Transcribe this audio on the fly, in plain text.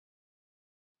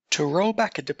To roll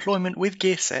back a deployment with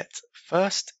Gearset,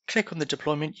 first click on the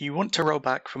deployment you want to roll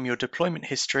back from your deployment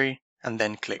history and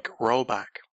then click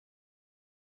Rollback.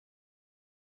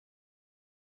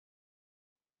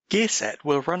 Gearset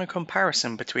will run a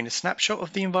comparison between a snapshot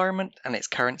of the environment and its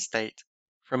current state.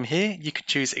 From here, you can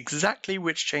choose exactly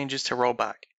which changes to roll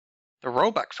back. The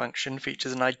rollback function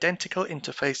features an identical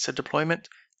interface to deployment,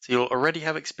 so you'll already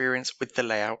have experience with the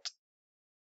layout.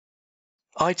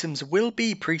 Items will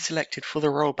be pre-selected for the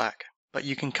rollback, but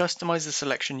you can customize the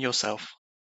selection yourself.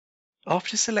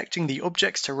 After selecting the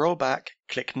objects to roll back,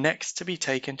 click Next to be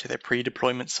taken to the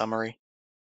pre-deployment summary.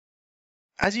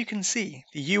 As you can see,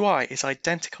 the UI is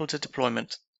identical to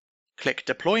deployment. Click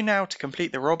Deploy Now to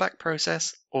complete the rollback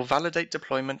process, or validate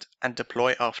deployment and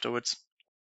deploy afterwards.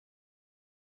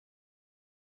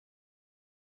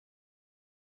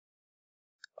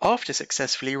 After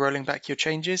successfully rolling back your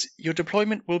changes, your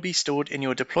deployment will be stored in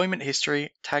your deployment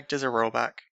history tagged as a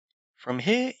rollback. From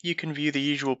here, you can view the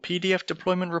usual PDF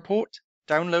deployment report,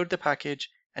 download the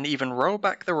package, and even roll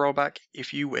back the rollback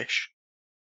if you wish.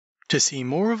 To see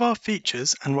more of our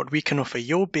features and what we can offer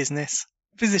your business,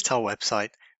 visit our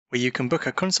website, where you can book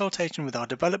a consultation with our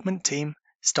development team,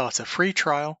 start a free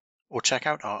trial, or check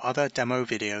out our other demo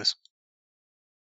videos.